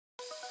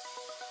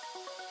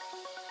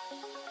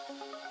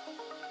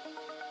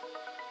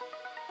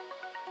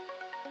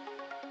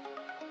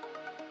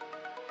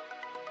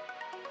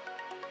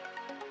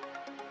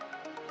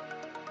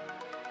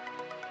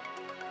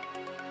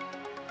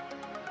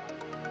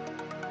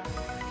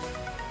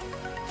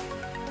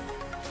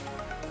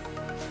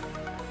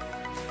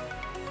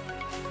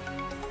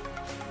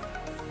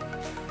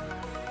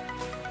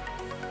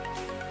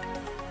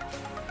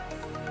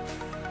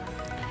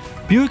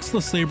Buick's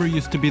LeSabre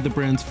used to be the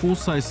brand's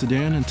full-size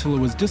sedan until it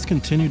was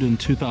discontinued in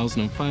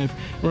 2005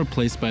 and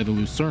replaced by the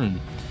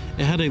Lucerne.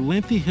 It had a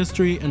lengthy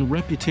history and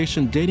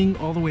reputation dating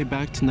all the way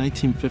back to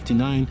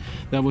 1959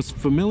 that was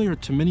familiar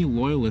to many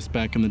loyalists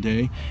back in the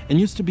day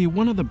and used to be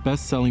one of the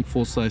best-selling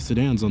full-size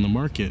sedans on the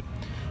market.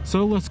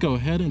 So let's go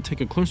ahead and take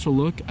a closer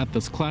look at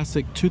this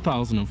classic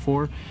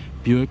 2004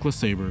 Buick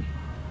LeSabre.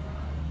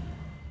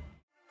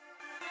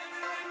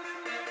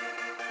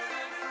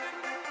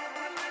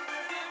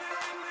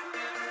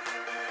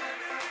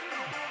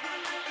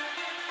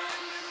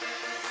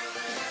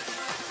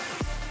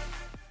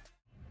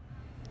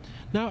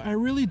 Now, I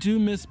really do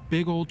miss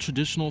big old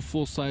traditional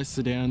full-size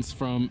sedans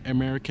from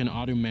American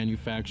auto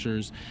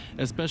manufacturers,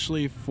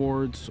 especially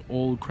Ford's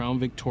old Crown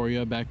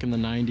Victoria back in the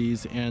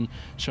 90s and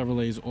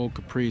Chevrolet's old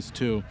Caprice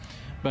too.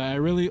 But I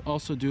really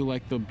also do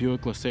like the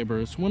Buick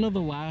LeSabre. It's one of the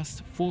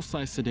last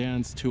full-size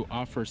sedans to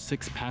offer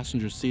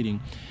 6-passenger seating.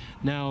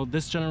 Now,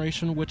 this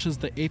generation, which is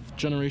the 8th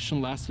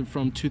generation, lasted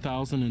from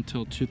 2000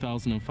 until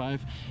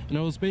 2005, and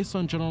it was based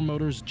on General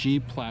Motors'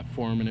 G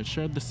platform, and it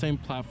shared the same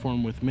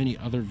platform with many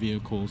other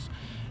vehicles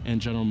and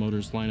General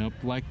Motors lineup,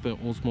 like the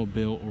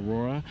Oldsmobile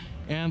Aurora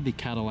and the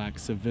Cadillac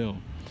Seville.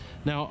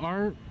 Now,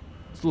 our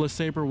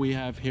LeSabre we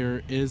have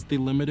here is the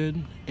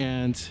limited,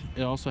 and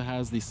it also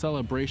has the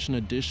Celebration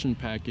Edition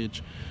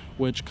package,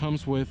 which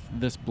comes with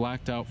this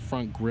blacked out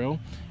front grille,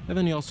 and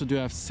then you also do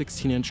have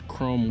 16-inch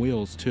chrome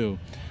wheels too.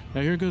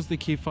 Now here goes the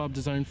key fob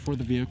design for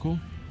the vehicle.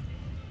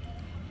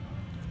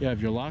 You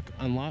have your lock,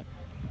 unlock,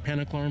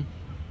 panic alarm,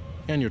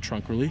 and your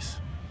trunk release.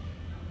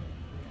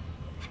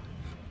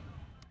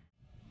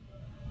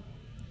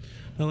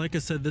 Now, like I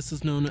said, this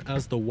is known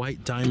as the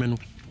white diamond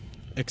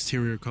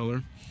exterior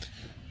color,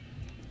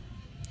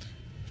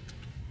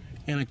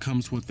 and it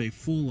comes with a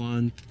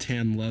full-on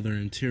tan leather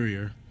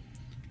interior.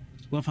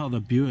 Love how the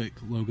Buick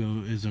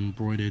logo is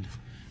embroidered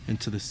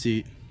into the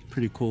seat.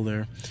 Pretty cool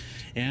there.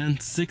 And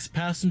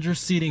 6-passenger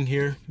seating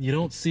here. You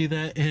don't see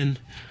that in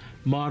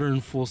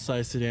modern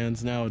full-size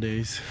sedans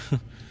nowadays.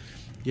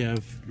 You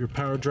have your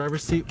power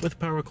driver's seat with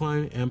power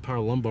recline and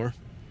power lumbar.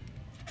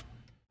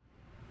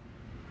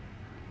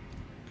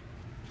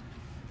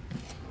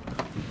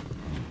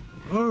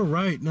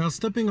 Alright, now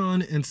stepping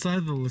on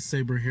inside the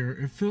LeSabre here,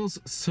 it feels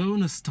so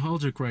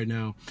nostalgic right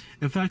now.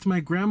 In fact,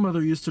 my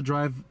grandmother used to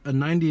drive a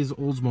 90s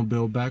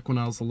Oldsmobile back when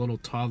I was a little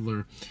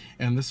toddler,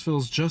 and this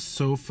feels just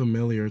so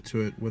familiar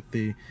to it, with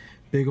the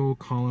big old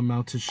column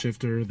mounted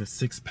shifter, the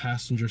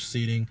 6-passenger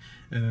seating,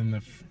 and then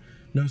the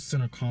no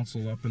center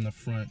console up in the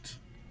front.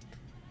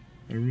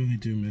 I really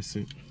do miss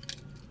it.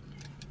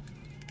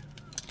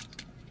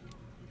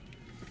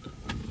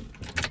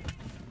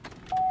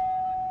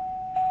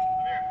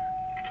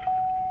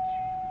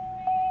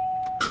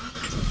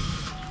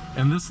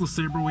 And this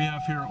LeSabre we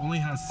have here only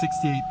has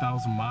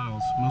 68,000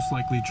 miles, most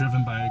likely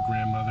driven by a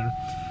grandmother.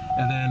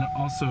 And then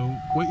also,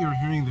 what you're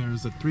hearing there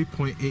is a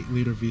 3.8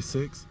 liter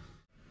V6.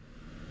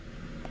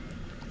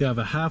 You have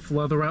a half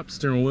leather wrap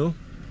steering wheel.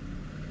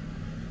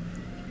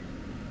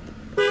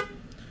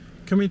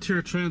 Coming to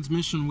your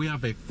transmission, we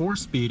have a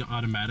 4-speed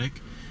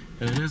automatic,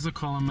 and it is a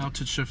column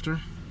mounted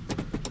shifter.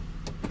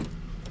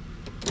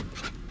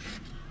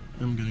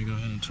 I'm gonna go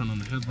ahead and turn on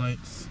the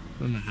headlights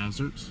and the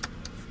hazards.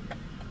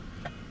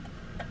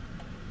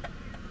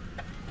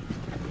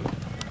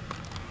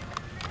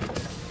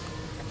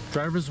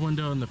 Driver's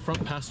window and the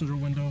front passenger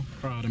window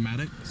are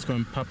automatic. Let's go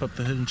and pop up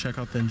the hood and check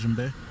out the engine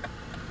bay.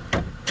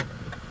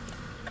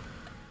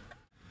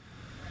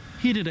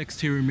 Heated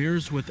exterior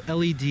mirrors with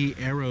LED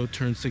arrow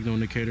turn signal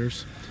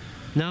indicators.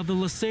 Now, the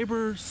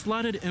LeSabre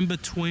slotted in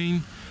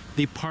between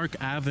the Park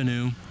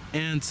Avenue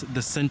and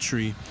the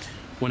Century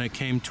when it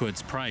came to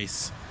its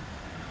price.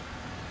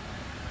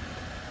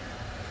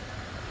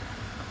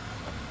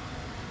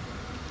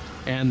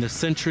 And the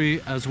Century,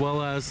 as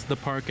well as the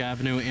Park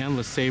Avenue and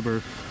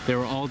LeSabre, they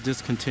were all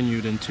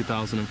discontinued in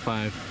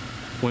 2005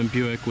 when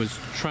Buick was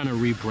trying to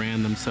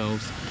rebrand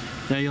themselves.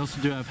 Now you also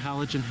do have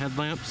halogen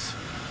headlamps.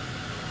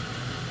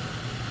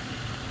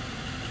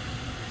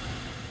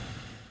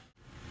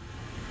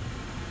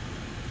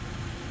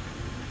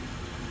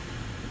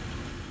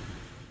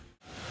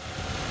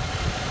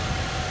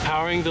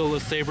 Powering the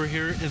LeSabre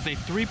here is a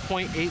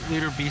 3.8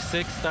 liter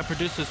V6 that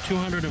produces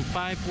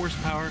 205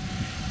 horsepower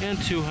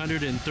and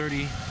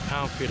 230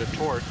 pound-feet of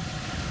torque.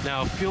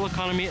 Now, fuel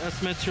economy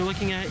estimates, you're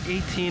looking at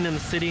 18 in the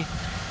city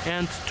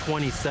and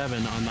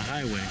 27 on the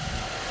highway.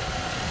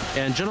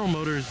 And General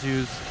Motors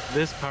use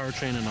this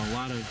powertrain in a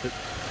lot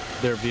of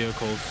their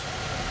vehicles.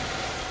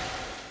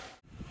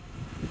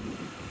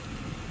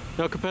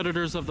 Now,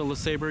 competitors of the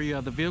LeSabre, you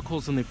have the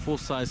vehicles in the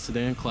full-size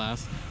sedan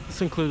class.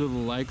 This included the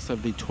likes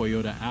of the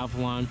Toyota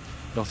Avalon.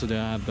 You also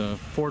have the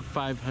Ford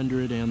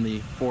 500 and the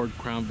Ford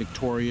Crown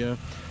Victoria,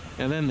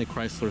 and then the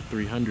Chrysler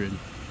 300.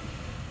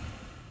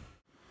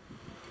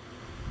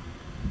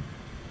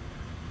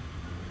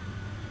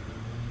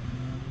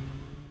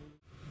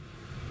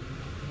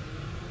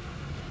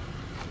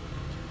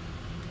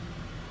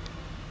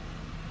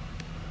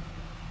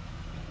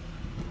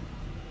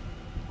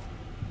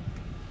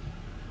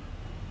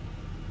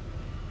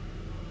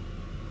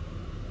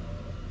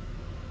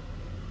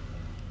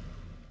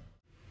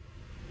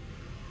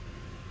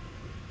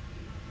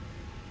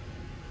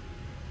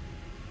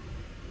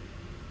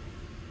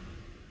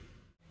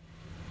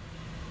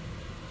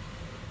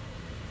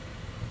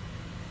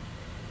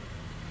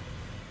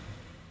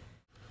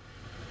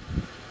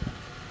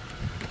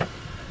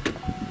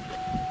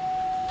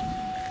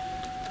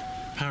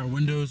 Power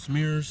windows,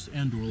 mirrors,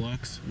 and door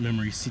locks.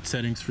 Memory seat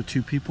settings for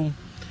 2 people.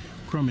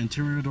 Chrome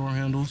interior door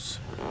handles.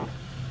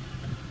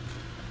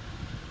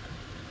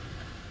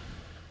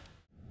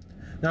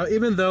 Now,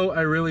 even though I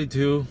really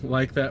do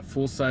like that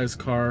full-size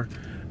car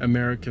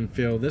American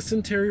feel, this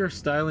interior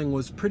styling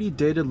was pretty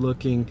dated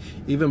looking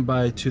even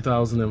by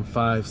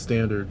 2005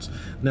 standards.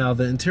 Now,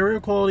 the interior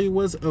quality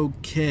was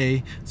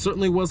okay.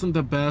 Certainly wasn't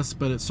the best,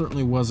 but it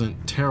certainly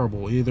wasn't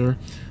terrible either.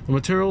 The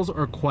materials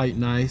are quite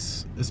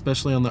nice,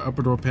 especially on the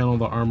upper door panel,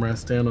 the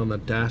armrest, and on the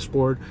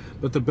dashboard,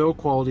 but the build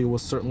quality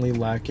was certainly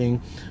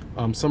lacking.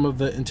 Some of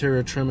the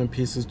interior trim and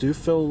pieces do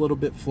feel a little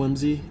bit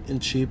flimsy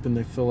and cheap, and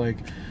they feel like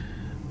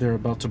they're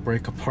about to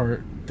break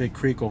apart. They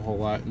creak a whole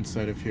lot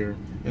inside of here,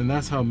 and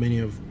that's how many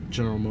of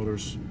General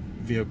Motors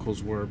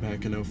vehicles were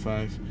back in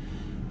 05.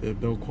 The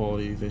build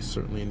quality they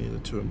certainly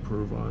needed to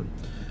improve on.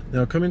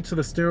 Now, coming to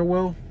the steering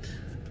wheel,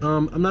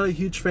 I'm not a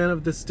huge fan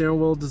of this steering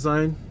wheel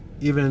design,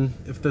 even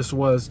if this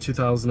was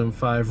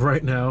 2005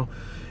 right now,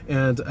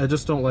 and I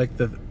just don't like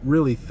the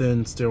really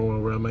thin steering wheel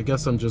rim. I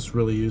guess I'm just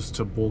really used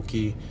to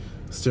bulky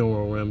steering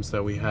wheel rims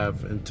that we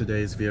have in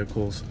today's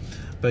vehicles.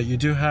 But you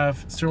do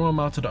have steering wheel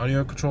mounted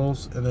audio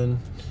controls, and then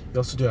you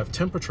also do have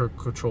temperature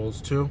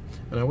controls too.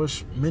 And I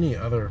wish many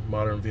other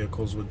modern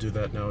vehicles would do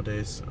that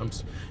nowadays. You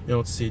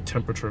don't see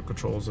temperature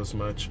controls as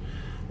much.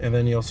 And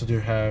then you also do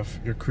have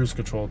your cruise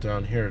control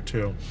down here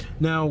too.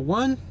 Now,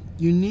 one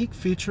unique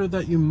feature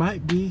that you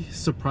might be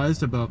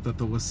surprised about that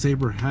the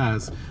Lesabre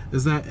has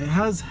is that it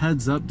has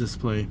heads-up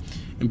display,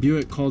 and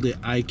Buick called it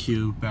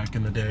IQ back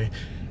in the day.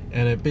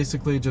 And it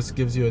basically just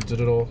gives you a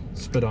digital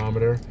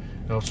speedometer.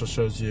 It also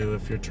shows you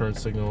if your turn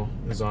signal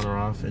is on or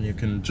off, and you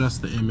can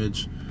adjust the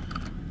image,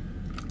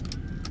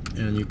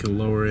 and you can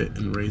lower it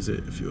and raise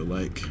it if you would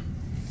like.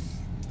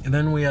 And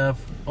then we have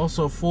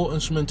also full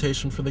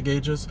instrumentation for the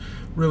gauges.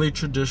 Really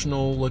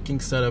traditional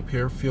looking setup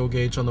here. Fuel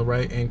gauge on the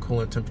right and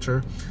coolant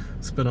temperature.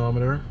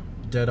 Speedometer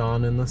dead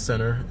on in the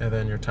center, and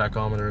then your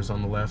tachometer is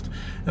on the left.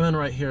 And then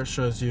right here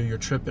shows you your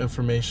trip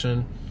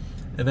information,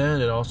 and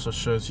then it also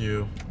shows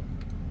you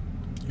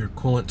your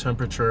coolant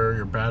temperature,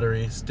 your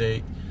battery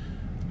state,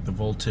 the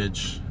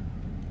voltage,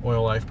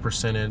 oil life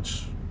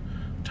percentage,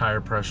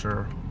 tire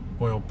pressure,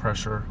 oil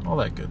pressure, all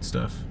that good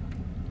stuff.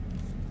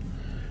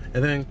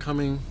 And then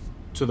coming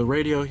to the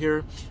radio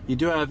here, you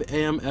do have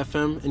AM,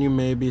 FM, and you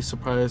may be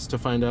surprised to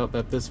find out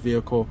that this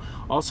vehicle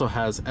also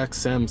has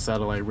XM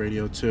satellite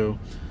radio too.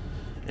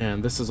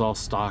 And this is all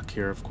stock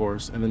here, of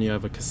course. And then you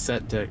have a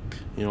cassette deck.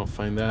 You don't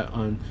find that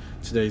on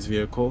today's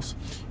vehicles.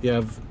 You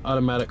have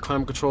automatic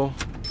climate control.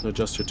 You can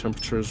adjust your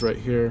temperatures right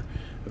here.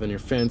 And then your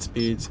fan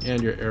speeds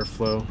and your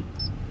airflow,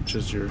 which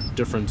is your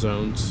different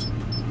zones.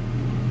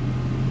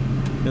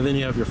 And then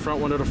you have your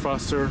front window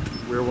defroster,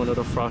 rear window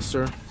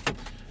defroster.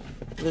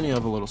 And then you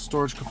have a little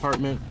storage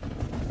compartment.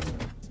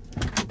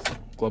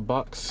 Glove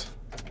box.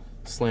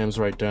 Slams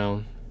right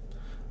down.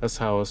 That's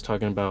how I was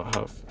talking about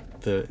how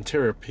the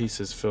interior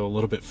pieces feel a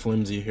little bit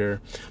flimsy here.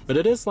 But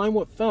it is lined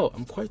with felt.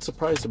 I'm quite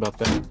surprised about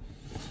that.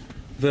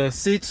 The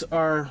seats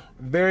are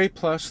very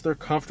plush, they're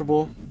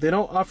comfortable. They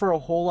don't offer a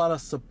whole lot of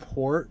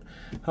support.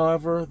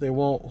 However, they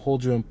won't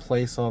hold you in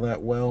place all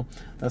that well.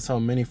 That's how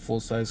many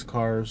full-size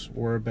cars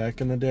were back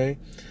in the day.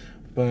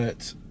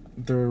 But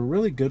they're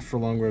really good for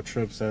long road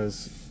trips,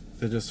 as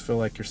they just feel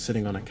like you're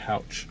sitting on a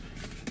couch.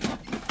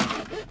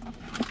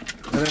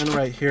 And then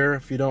right here,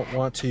 if you don't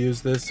want to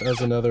use this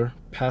as another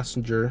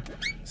passenger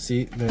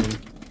seat, then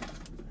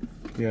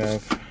you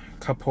have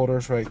cup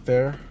holders right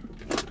there.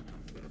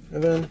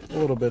 And then a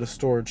little bit of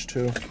storage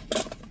too.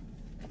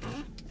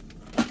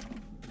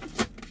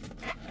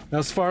 Now,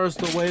 as far as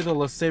the way the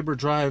Lesabre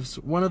drives,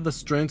 one of the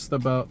strengths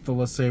about the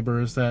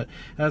Lesabre is that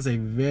it has a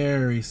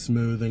very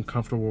smooth and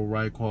comfortable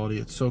ride quality.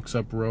 It soaks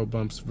up road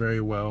bumps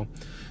very well.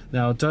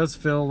 Now, it does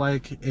feel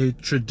like a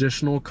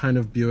traditional kind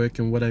of Buick,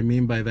 and what I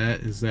mean by that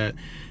is that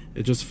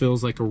it just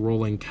feels like a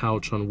rolling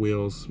couch on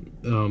wheels.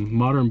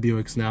 Modern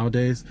Buicks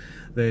nowadays,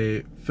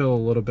 they feel a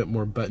little bit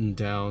more buttoned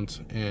down,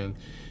 and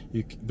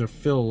they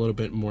feel a little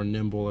bit more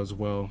nimble as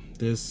well.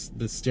 The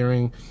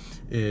steering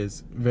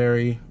is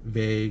very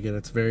vague, and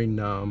it's very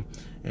numb,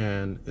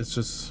 and it's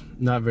just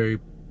not very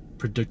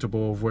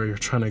predictable of where you're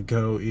trying to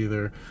go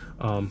either.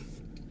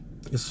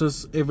 It's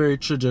just a very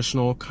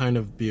traditional kind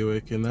of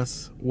Buick, and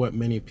that's what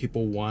many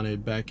people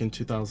wanted back in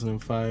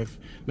 2005.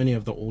 Many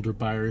of the older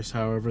buyers,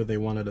 however, they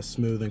wanted a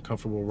smooth and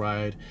comfortable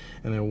ride,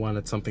 and they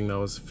wanted something that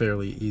was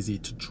fairly easy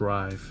to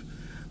drive.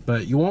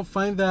 But you won't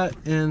find that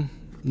in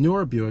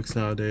newer Buicks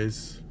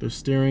nowadays. Their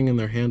steering and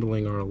their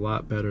handling are a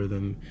lot better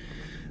than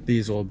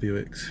these old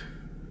Buicks.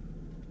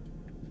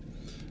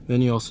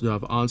 Then you also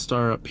have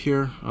OnStar up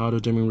here, auto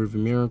dimming rearview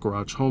mirror,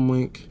 garage home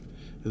link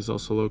is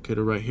also located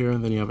right here.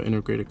 And then you have an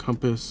integrated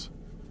compass,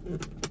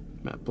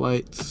 map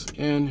lights,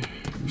 and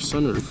your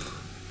sunroof.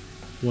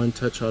 One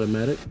touch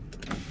automatic.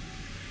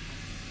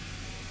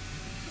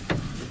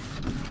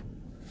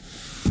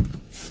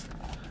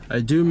 I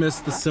do miss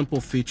the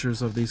simple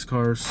features of these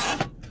cars.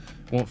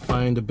 Won't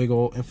find a big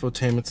old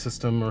infotainment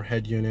system or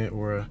head unit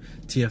or a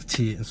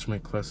TFT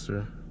instrument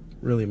cluster.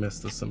 Really miss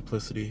the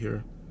simplicity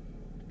here.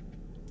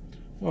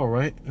 All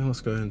right, and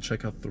let's go ahead and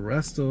check out the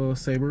rest of the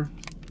Lesabre.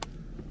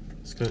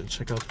 Let's go ahead and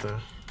check out the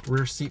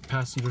rear seat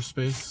passenger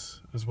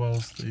space as well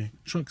as the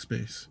trunk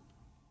space.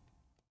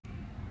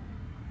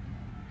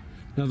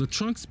 Now the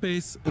trunk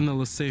space in the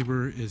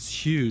Lesabre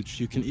is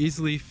huge. You can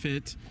easily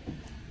fit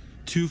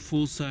 2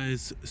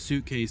 full-size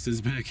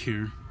suitcases back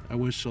here. I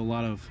wish a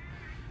lot of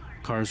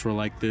cars were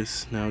like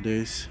this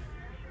nowadays.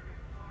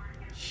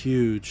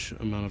 Huge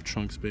amount of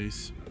trunk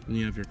space. And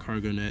you have your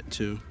cargo net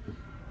too.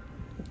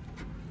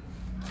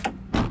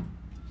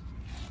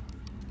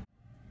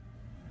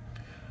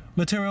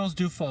 Materials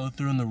do follow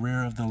through in the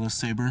rear of the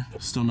Lesabre.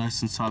 Still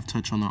nice and soft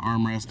touch on the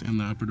armrest and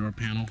the upper door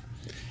panel.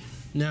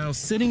 Now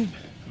sitting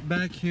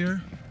back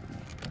here,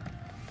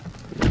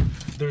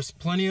 there's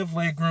plenty of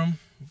legroom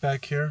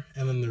back here,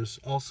 and then there's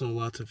also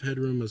lots of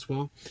headroom as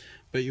well.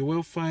 But you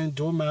will find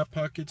dual map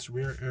pockets,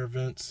 rear air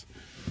vents,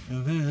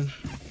 and then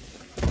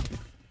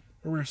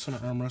a rear center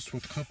armrest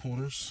with cup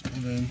holders,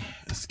 and then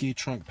a ski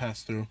trunk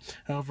pass through.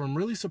 However, I'm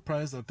really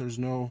surprised that there's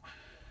no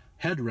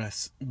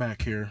headrests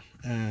back here,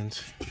 and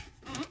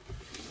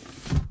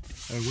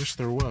I wish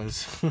there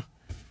was.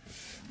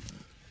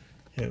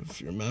 You have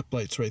your map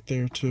lights right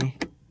there too.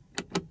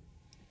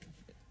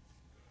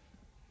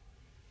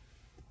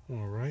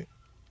 All right.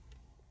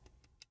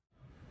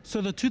 So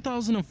the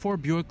 2004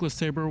 Buick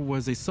Lesabre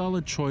was a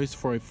solid choice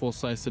for a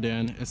full-size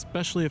sedan,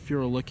 especially if you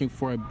were looking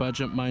for a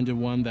budget-minded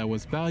one that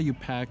was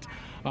value-packed,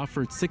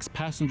 offered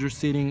 6-passenger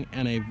seating,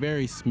 and a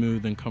very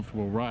smooth and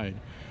comfortable ride.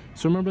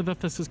 So remember that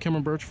this is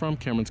Cameron Birch from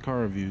Cameron's Car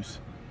Reviews.